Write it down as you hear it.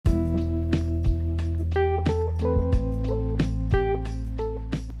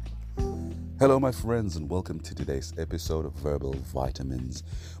Hello, my friends, and welcome to today's episode of Verbal Vitamins.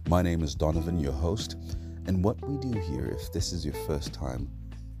 My name is Donovan, your host, and what we do here, if this is your first time,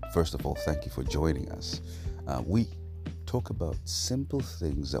 first of all, thank you for joining us. We talk about simple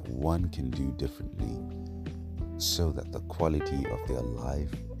things that one can do differently so that the quality of their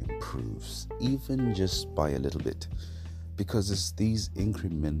life improves, even just by a little bit, because it's these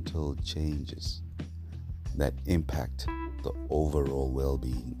incremental changes that impact the overall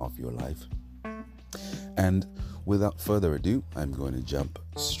well-being of your life. And without further ado, I'm going to jump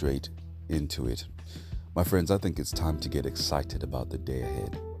straight into it. My friends, I think it's time to get excited about the day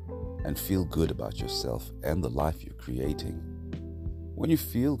ahead and feel good about yourself and the life you're creating. When you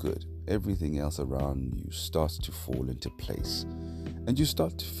feel good, everything else around you starts to fall into place, and you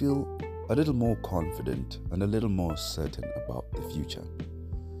start to feel a little more confident and a little more certain about the future.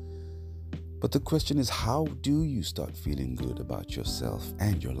 But the question is, how do you start feeling good about yourself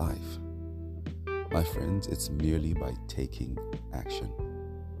and your life? My friends, it's merely by taking action,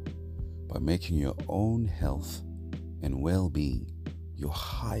 by making your own health and well-being your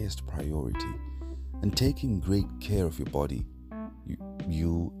highest priority, and taking great care of your body.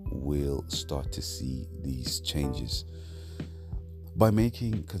 You will start to see these changes by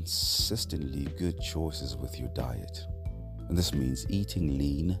making consistently good choices with your diet. And this means eating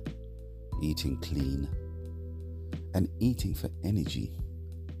lean, eating clean, and eating for energy.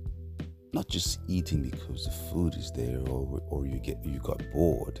 Not just eating because the food is there or you got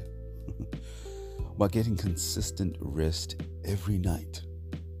bored, but getting consistent rest every night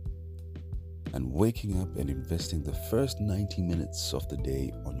and waking up and investing the first 90 minutes of the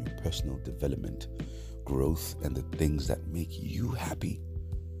day on your personal development, growth, and the things that make you happy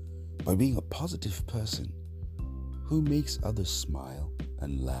by being a positive person who makes others smile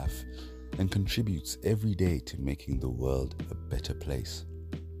and laugh and contributes every day to making the world a better place.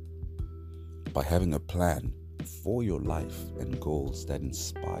 By having a plan for your life and goals that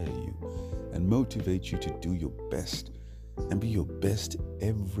inspire you and motivate you to do your best and be your best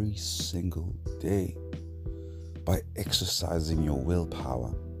every single day. By exercising your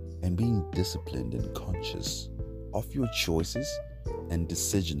willpower and being disciplined and conscious of your choices and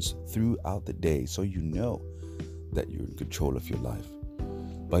decisions throughout the day, so you know that you're in control of your life.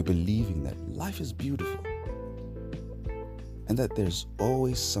 By believing that life is beautiful and that there's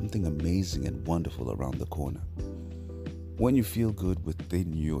always something amazing and wonderful around the corner. When you feel good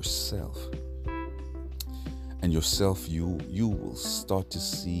within yourself, and yourself, you will start to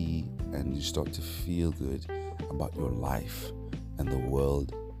see and you start to feel good about your life and the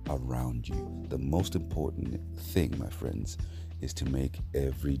world around you. The most important thing, my friends, is to make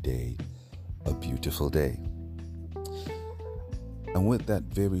every day a beautiful day. And with that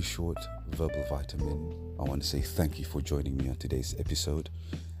very short verbal vitamin, I want to say thank you for joining me on today's episode,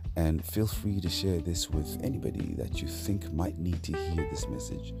 and feel free to share this with anybody that you think might need to hear this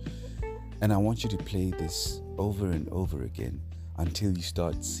message. And I want you to play this over and over again until you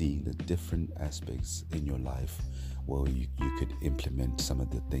start seeing the different aspects in your life where you could implement some of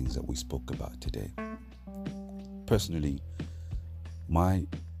the things that we spoke about today. Personally, my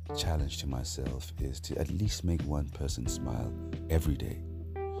challenge to myself is to at least make one person smile every day.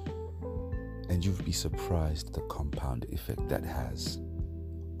 And you'll be surprised the compound effect that has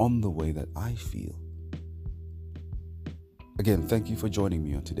on the way that I feel. Again, thank you for joining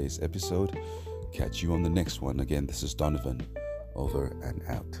me on today's episode. Catch you on the next one. Again, this is Donovan, over and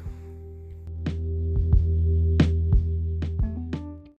out.